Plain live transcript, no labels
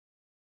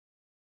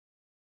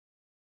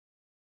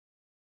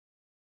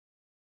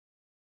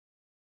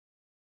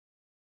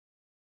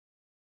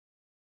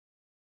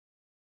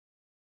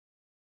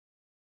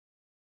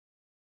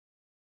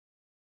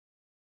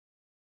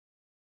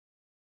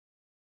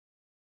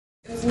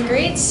It was in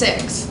grade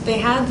 6. They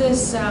had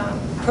this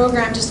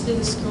program just through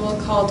the school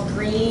called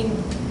Green.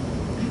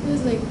 It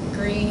was like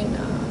Green.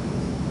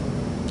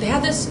 They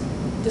had this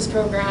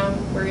program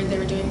where they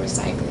were doing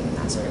recycling and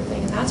that sort of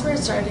thing, and that's where it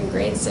started in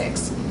grade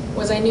 6.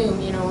 Was I knew,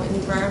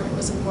 environment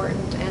was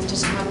important, and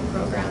just to have a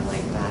program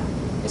like that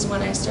is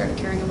when I started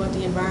caring about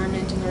the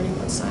environment and learning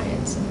about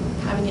science and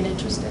having an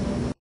interest in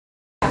it.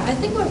 I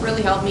think what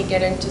really helped me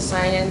get into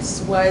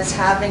science was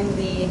having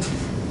the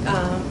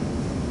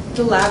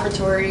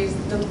laboratories,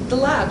 the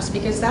labs,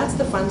 because that's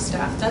the fun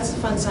stuff. That's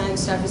the fun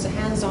science stuff, is the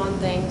hands-on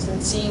things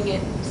and seeing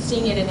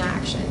it in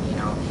action,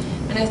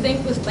 And I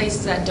think with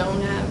places that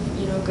don't have,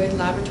 good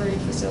laboratory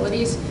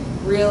facilities,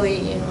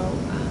 really,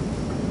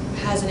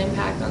 has an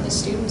impact on the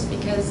students,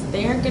 because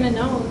they aren't going to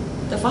know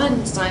the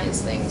fun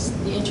science things,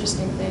 the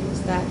interesting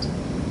things that,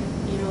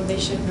 they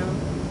should know.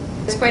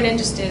 I was quite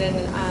interested in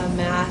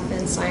math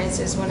and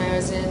sciences when I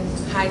was in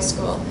high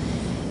school,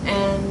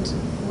 and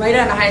right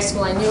out of high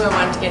school I knew I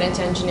wanted to get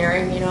into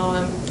engineering.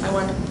 I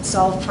want to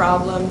solve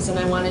problems and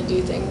I want to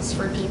do things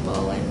for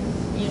people, and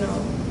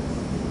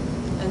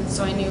and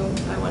so I knew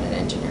I wanted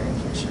engineering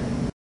for sure.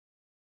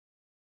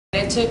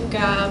 I took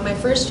my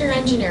first year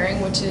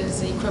engineering, which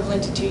is the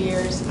equivalent to 2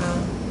 years,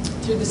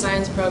 through the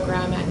science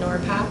program at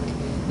NORPAC.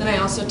 Then I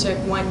also took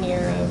 1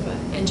 year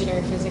of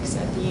engineering physics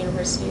at the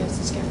University of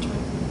Saskatchewan.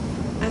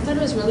 I thought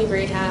it was really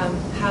great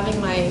having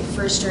my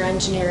first year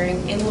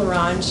engineering in La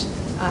Ronge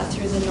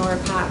through the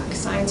NORPAC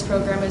science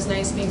program. It was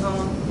nice being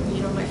home.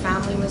 My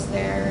family was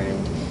there,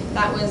 and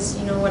that was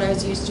what I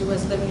was used to,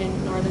 was living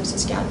in northern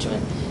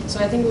Saskatchewan. So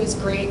I think it was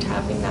great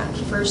having that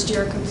first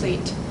year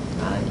complete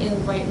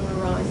right in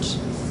La Ronge.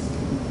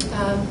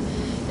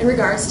 In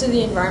regards to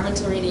the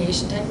environmental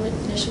radiation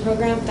technician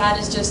program, that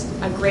is just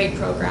a great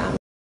program.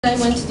 I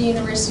went to the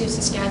University of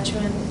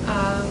Saskatchewan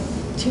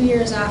 2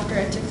 years after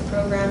I took the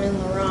program in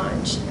La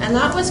Ronge, and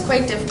that was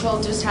quite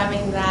difficult, just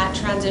having that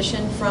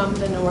transition from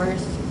the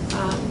north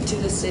to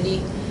the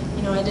city.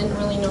 I didn't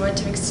really know what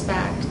to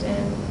expect,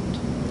 and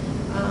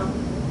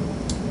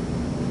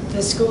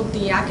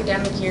the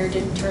academic year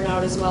didn't turn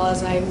out as well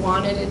as I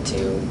wanted it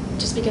to,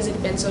 just because it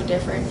had been so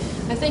different.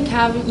 I think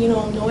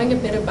knowing a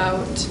bit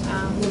about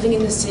living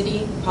in the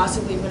city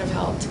possibly would have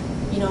helped.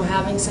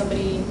 Having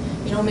somebody,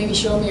 maybe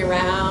show me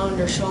around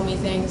or show me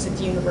things at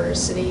the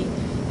university,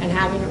 and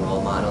having a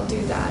role model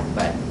do that.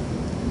 But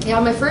yeah,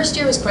 my first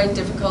year was quite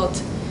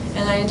difficult,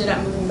 and I ended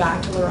up moving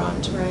back to La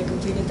Ronge, where I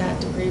completed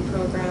that degree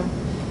program.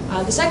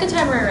 The second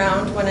time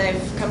around, when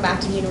I've come back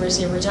to the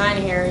University of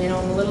Regina here,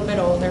 I'm a little bit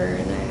older,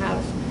 and I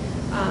have,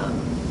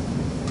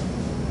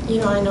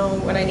 I know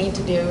what I need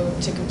to do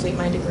to complete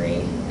my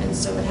degree, and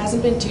so it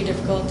hasn't been too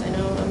difficult. I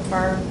know I'm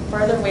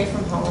farther away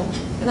from home,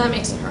 and that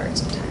makes it hard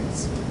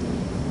sometimes.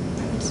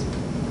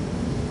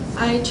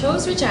 I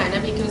chose Regina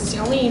because it's the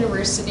only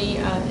university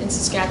in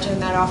Saskatchewan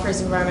that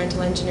offers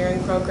environmental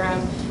engineering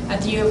program.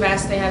 At the U of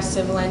S they have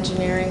civil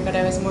engineering, but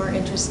I was more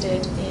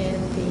interested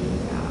in the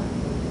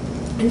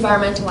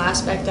environmental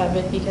aspect of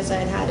it because I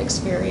had had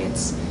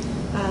experience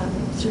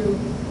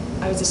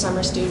I was a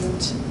summer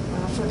student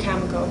for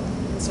Cameco,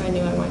 and so I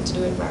knew I wanted to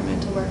do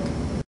environmental work.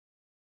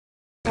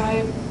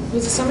 I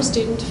was a summer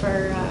student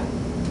for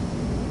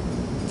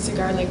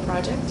Cigar Lake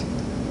project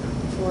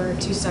for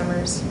 2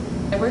 summers.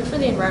 I worked for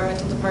the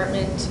environmental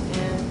department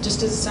and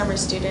just as a summer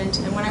student,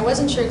 and when I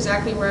wasn't sure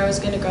exactly where I was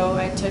going to go,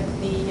 I took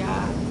the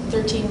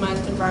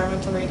 13-month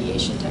environmental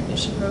radiation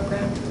technician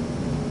program.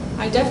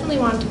 I definitely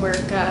wanted to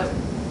work,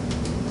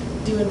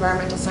 do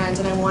environmental science,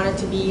 and I wanted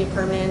to be a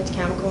permanent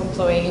Cameco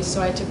employee,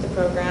 so I took the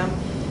program.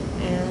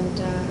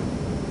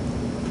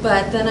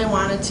 But then I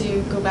wanted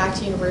to go back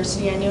to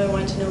university. I knew I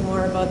wanted to know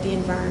more about the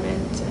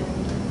environment,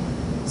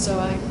 and so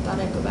I thought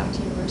I'd go back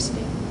to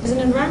university. As an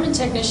environment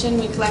technician,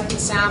 we collected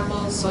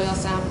samples, soil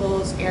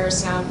samples, air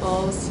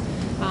samples.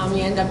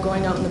 We ended up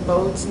going out in the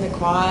boats and the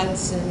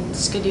quads and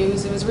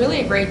skidoos. It was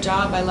really a great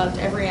job. I loved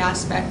every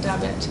aspect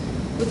of it.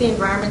 With the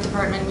environment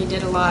department, we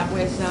did a lot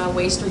with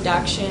waste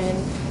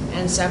reduction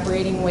and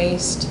separating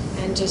waste,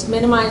 and just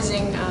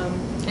minimizing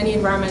any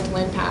environmental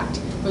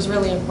impact was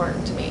really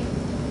important to me.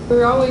 We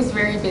were always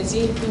very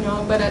busy,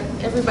 but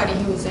everybody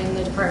who was in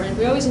the department,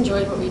 we always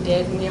enjoyed what we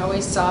did, and we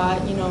always saw,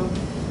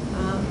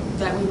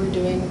 that we were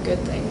doing good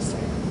things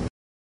there.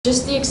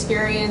 Just the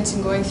experience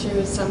and going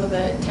through some of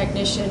the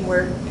technician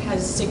work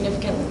has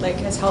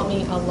has helped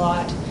me a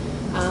lot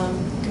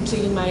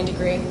completing my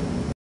degree.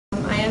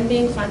 I am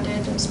being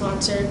funded and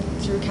sponsored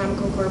through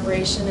Cameco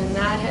Corporation, and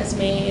that has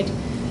made,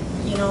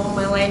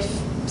 my life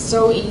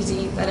so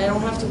easy that I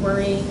don't have to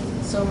worry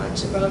so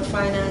much about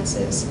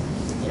finances.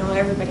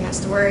 Everybody has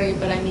to worry,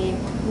 but I mean,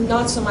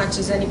 not so much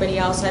as anybody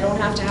else. I don't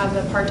have to have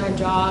a part-time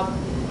job,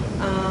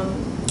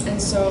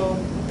 and so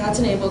that's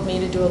enabled me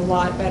to do a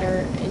lot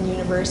better in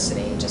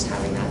university, just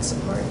having that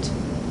support.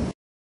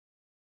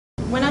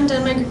 When I'm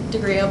done my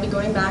degree, I'll be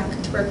going back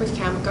to work with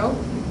Cameco.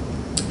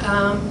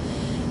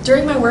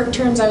 During my work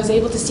terms, I was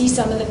able to see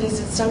some of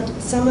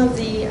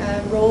the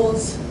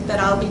roles that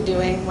I'll be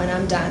doing when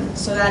I'm done.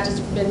 So that has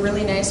been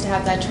really nice to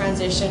have that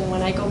transition.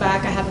 When I go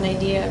back, I have an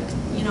idea,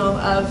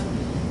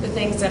 of the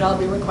things that I'll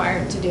be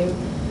required to do.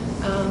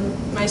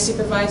 My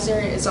supervisor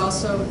is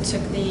also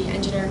took the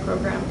engineering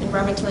program,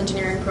 environmental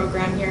engineering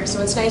program here,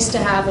 so it's nice to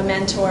have a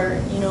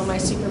mentor. You know, my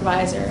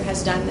supervisor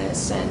has done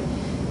this, and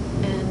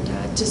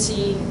to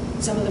see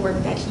some of the work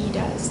that he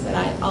does that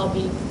I'll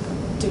be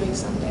doing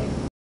someday.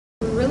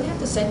 You really have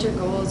to set your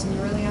goals, and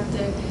you really have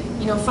to,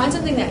 you know, find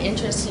something that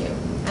interests you,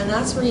 and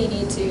that's where you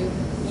need to,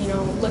 you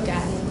know, look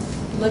at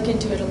and look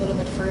into it a little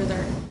bit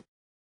further.